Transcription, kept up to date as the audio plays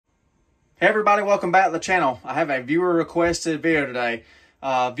Hey everybody, welcome back to the channel. I have a viewer requested video today.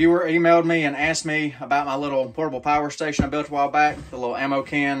 Viewer emailed me and asked me about my little portable power station I built a while back, the little ammo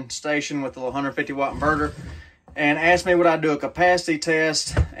can station with the little 150 watt inverter, and asked me would I do a capacity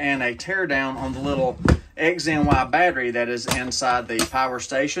test and a teardown on the little XZNY battery that is inside the power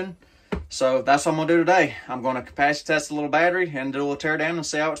station. So that's what I'm gonna do today. I'm gonna capacity test the little battery and do a little teardown and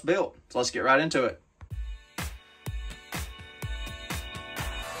see how it's built. So let's get right into it.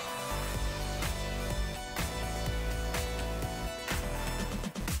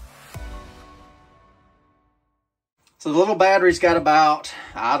 So the little battery's got about,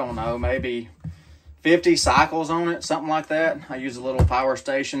 I don't know, maybe 50 cycles on it, something like that. I used a little power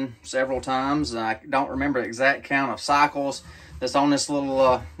station several times, and I don't remember the exact count of cycles that's on this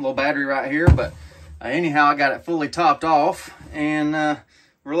little battery right here. But anyhow, I got it fully topped off, and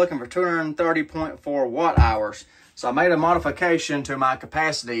we're looking for 230.4 watt hours. So I made a modification to my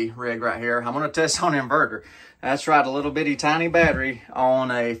capacity rig right here. I'm going to test on inverter. That's right, a little bitty tiny battery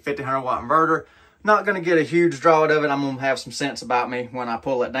on a 1500 watt inverter. Not going to get a huge draw out of it. I'm going to have some sense about me when I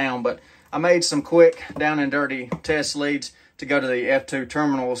pull it down. But I made some quick down and dirty test leads to go to the F2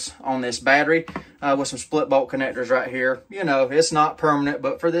 terminals on this battery with some split bolt connectors right here. You know, it's not permanent,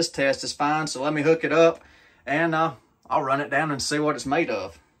 but for this test it's fine. So let me hook it up and I'll run it down and see what it's made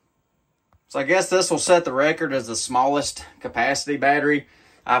of. So I guess this will set the record as the smallest capacity battery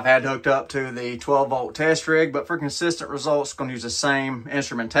I've had hooked up to the 12 volt test rig. But for consistent results, I'm going to use the same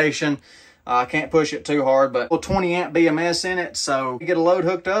instrumentation. I can't push it too hard, but 20 amp BMS in it, so you get a load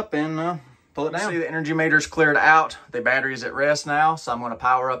hooked up and pull it down. See, the energy meter's cleared out. The battery's at rest now, so I'm going to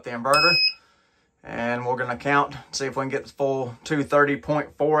power up the inverter, and we're going to count, see if we can get the full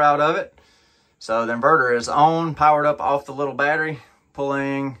 230.4 out of it. So the inverter is on, powered up off the little battery,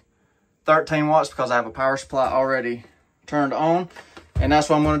 pulling 13 watts because I have a power supply already turned on, and that's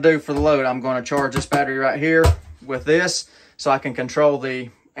what I'm going to do for the load. I'm going to charge this battery right here with this, so I can control the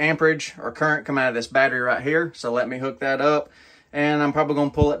amperage or current coming out of this battery right here. So let me hook that up, and I'm probably going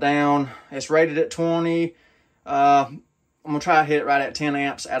to pull it down. It's rated at 20. I'm going to try to hit it right at 10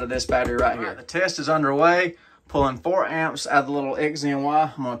 amps out of this battery right here. The test is underway, pulling 4 amps out of the little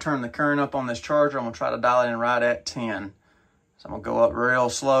XZNY. I'm going to turn the current up on this charger. I'm going to try to dial it in right at 10. So I'm going to go up real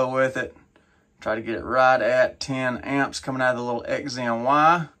slow with it, try to get it right at 10 amps coming out of the little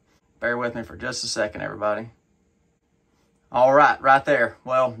XZNY. Bear with me for just a second, everybody. All right there.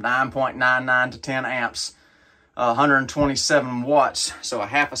 Well, 9.99 to 10 amps, 127 watts. So a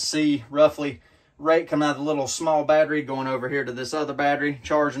half a C roughly rate coming out of the little small battery going over here to this other battery,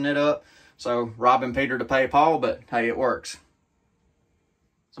 charging it up. So robbing Peter to pay Paul, but hey, it works.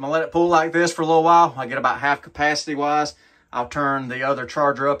 So I'm gonna let it pull like this for a little while. I get about half capacity wise. I'll turn the other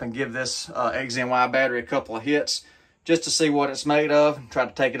charger up and give this XZNY battery a couple of hits just to see what it's made of. Try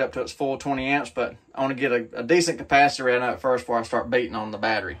to take it up to its full 20 amps, but I want to get a decent capacity right now at first before I start beating on the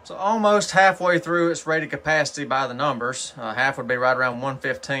battery. So almost halfway through its rated capacity by the numbers. Half would be right around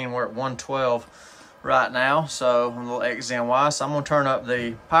 115. We're at 112 right now, so a little XZNY. So I'm going to turn up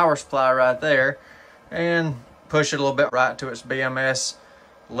the power supply right there and push it a little bit right to its BMS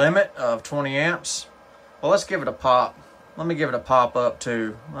limit of 20 amps. Well, let's give it a pop. Let me give it a pop up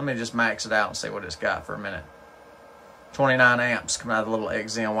to, let me just max it out and see what it's got for a minute. 29 amps coming out of the little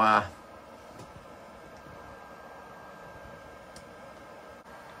XZNY.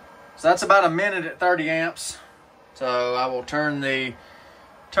 So that's about a minute at 30 amps. So I will turn the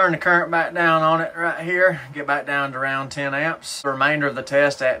current back down on it right here, get back down to around 10 amps. The remainder of the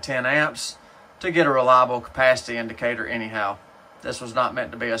test at 10 amps to get a reliable capacity indicator anyhow. This was not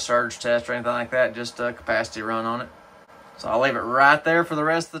meant to be a surge test or anything like that, just a capacity run on it. So I'll leave it right there for the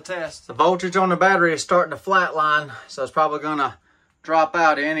rest of the test. The voltage on the battery is starting to flatline, so it's probably gonna drop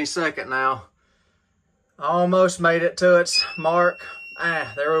out any second now. Almost made it to its mark.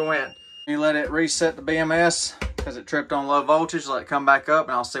 There we went. You let it reset the BMS because it tripped on low voltage. Let it come back up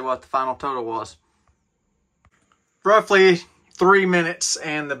and I'll see what the final total was. Roughly 3 minutes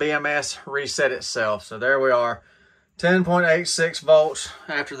and the BMS reset itself. So there we are, 10.86 volts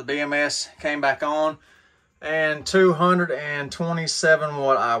after the BMS came back on. And 227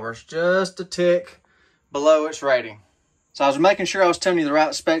 watt hours, just a tick below its rating. So I was making sure I was telling you the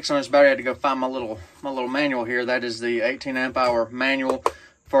right specs on this battery. I had to go find my little manual here. That is the 18 amp hour manual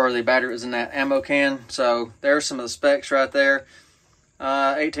for the battery that was in that ammo can. So there's some of the specs right there.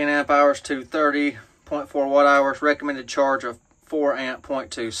 18 amp hours, 230.4 watt hours, recommended charge of 4 amp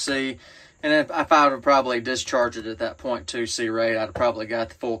 0.2 C. And if I would have probably discharged it at that 0.2 C rate, I'd have probably got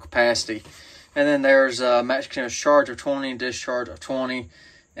the full capacity. And then there's max continuous charge of 20, discharge of 20,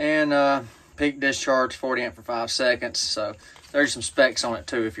 and peak discharge 40 amp for 5 seconds. So there's some specs on it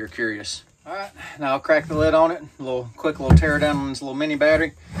too if you're curious. All right, now I'll crack the lid on it. Quick little tear down on this little mini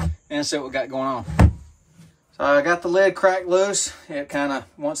battery and see what we got going on. So I got the lid cracked loose. It kind of,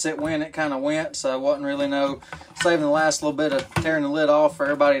 once it went, it kind of went. So I wasn't really saving the last little bit of tearing the lid off for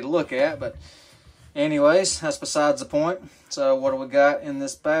everybody to look at. But anyways, that's besides the point. So what do we got in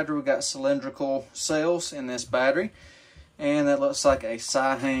this battery? We got cylindrical cells in this battery. And that looks like a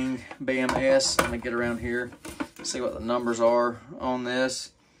Sihang BMS. Let me get around here, see what the numbers are on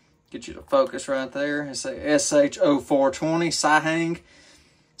this. Get you to focus right there. It's a SH0420 Sihang.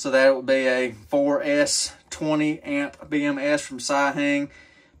 So that would be a 4S 20 amp BMS from Sihang.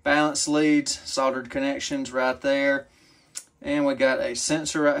 Balance leads, soldered connections right there. And we got a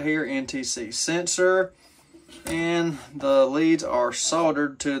sensor right here, NTC sensor. And the leads are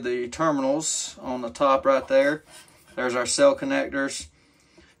soldered to the terminals on the top right there. There's our cell connectors.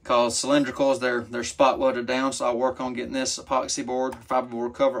 Called cylindricals, they're spot welded down, so I'll work on getting this epoxy board,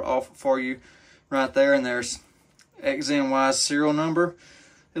 fiberboard cover off for you right there. And there's XZNY's serial number,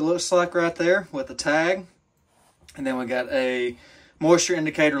 it looks like right there with the tag. And then we got a moisture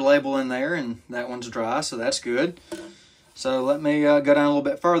indicator label in there, and that one's dry, so that's good. So let me go down a little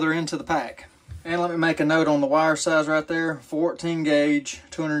bit further into the pack. And let me make a note on the wire size right there. 14 gauge,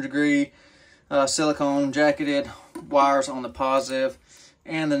 200 degree silicone jacketed wires on the positive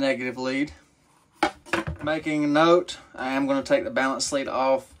and the negative lead. Making a note, I am going to take the balance lead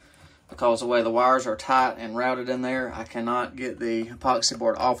off because the way the wires are tight and routed in there, I cannot get the epoxy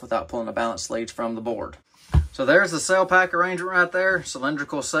board off without pulling the balance leads from the board. So there's the cell pack arrangement right there.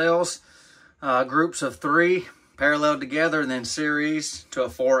 Cylindrical cells, groups of 3 paralleled together and then series to a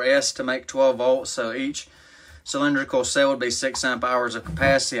 4S to make 12 volts. So each cylindrical cell would be 6 amp hours of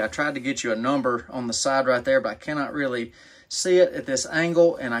capacity. I tried to get you a number on the side right there, but I cannot really see it at this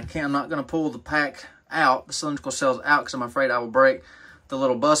angle, and I'm not going to pull the pack out, the cylindrical cells out, because I'm afraid I will break the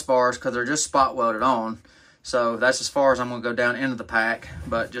little bus bars because they're just spot welded on. So that's as far as I'm going to go down into the pack,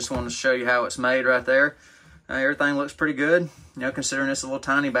 but just wanted to show you how it's made right there. Everything looks pretty good, you know, considering it's a little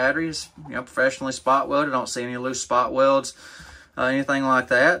tiny batteries, you know, professionally spot welded. I don't see any loose spot welds, anything like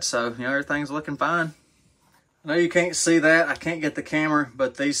that. So, you know, everything's looking fine. I know you can't see that, I can't get the camera,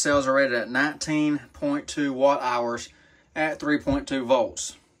 but these cells are rated at 19.2 watt hours at 3.2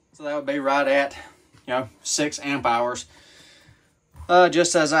 volts. So that would be right at, you know, 6 amp hours.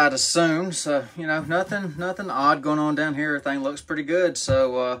 Just as I'd assumed. So, you know, nothing odd going on down here. Everything looks pretty good.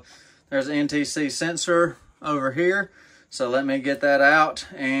 So there's an NTC sensor over here. So let me get that out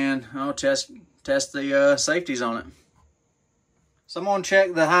and I'll test the safeties on it. So I'm going to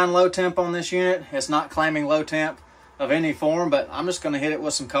check the high and low temp on this unit. It's not claiming low temp of any form, but I'm just going to hit it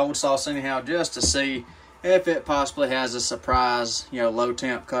with some cold sauce anyhow just to see if it possibly has a surprise, you know, low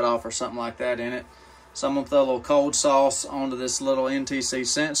temp cutoff or something like that in it. So I'm going to throw a little cold sauce onto this little NTC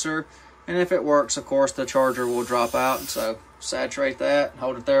sensor, and if it works, of course, the charger will drop out. So saturate that,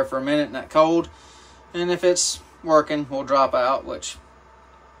 hold it there for a minute in that cold, and if it's working, we'll drop out, which,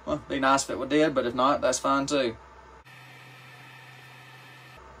 well, it'd be nice if it did, but if not, that's fine too.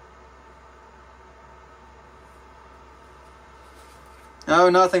 No,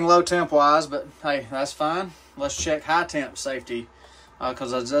 nothing low temp wise, but hey, that's fine. Let's check high temp safety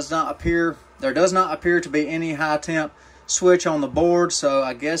because there does not appear to be any high temp switch on the board. So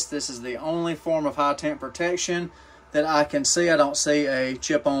I guess this is the only form of high temp protection that I can see. I don't see a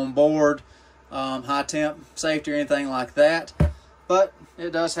chip on board, high temp safety or anything like that. But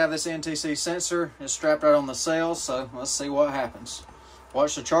it does have this NTC sensor. It's strapped right on the cells. So let's see what happens.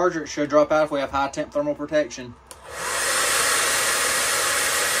 Watch the charger. It should drop out if we have high temp thermal protection.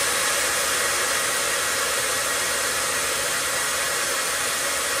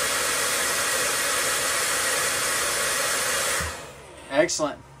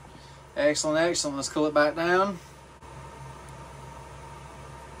 Excellent. Excellent, excellent. Let's cool it back down.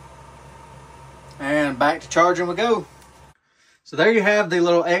 And back to charging we go. So there you have the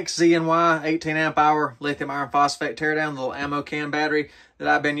little XZNY 18 amp hour lithium iron phosphate teardown, the little ammo can battery that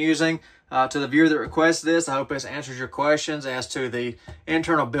I've been using. To the viewer that requested this, I hope this answers your questions as to the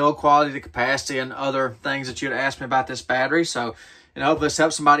internal build quality, the capacity, and other things that you'd asked me about this battery. So, and I hope this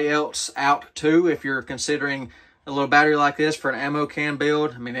helps somebody else out too if you're considering a little battery like this for an ammo can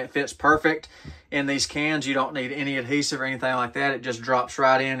build. I mean, it fits perfect in these cans. You don't need any adhesive or anything like that. It just drops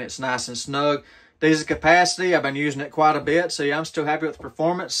right in. It's nice and snug. Decent capacity. I've been using it quite a bit, so yeah, I'm still happy with the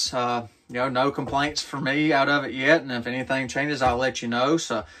performance. You know, no complaints for me out of it yet, and if anything changes, I'll let you know.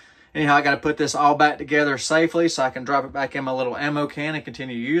 So anyhow, I got to put this all back together safely so I can drop it back in my little ammo can and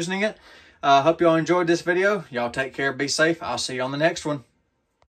continue using it. Hope you all enjoyed this video. Y'all take care, be safe. I'll see you on the next one.